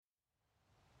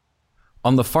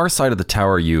On the far side of the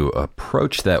tower, you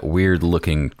approach that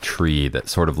weird-looking tree that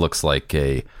sort of looks like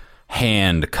a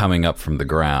hand coming up from the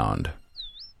ground.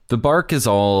 The bark is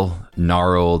all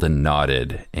gnarled and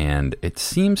knotted, and it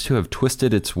seems to have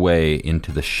twisted its way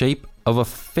into the shape of a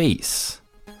face.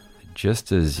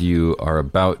 Just as you are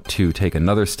about to take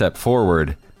another step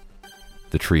forward,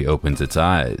 the tree opens its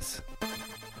eyes.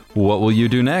 What will you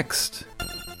do next?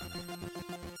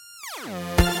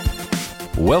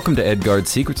 Welcome to Edgard's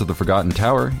Secrets of the Forgotten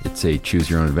Tower. It's a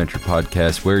choose-your-own-adventure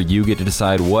podcast where you get to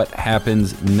decide what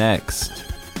happens next.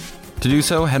 To do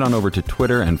so, head on over to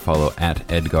Twitter and follow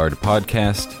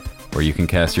 @EdgardPodcast, where you can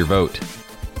cast your vote.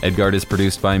 Edgard is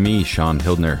produced by me, Sean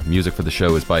Hildner. Music for the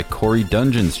show is by Corey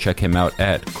Dungeons. Check him out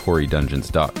at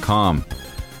CoreyDungeons.com.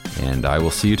 And I will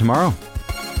see you tomorrow.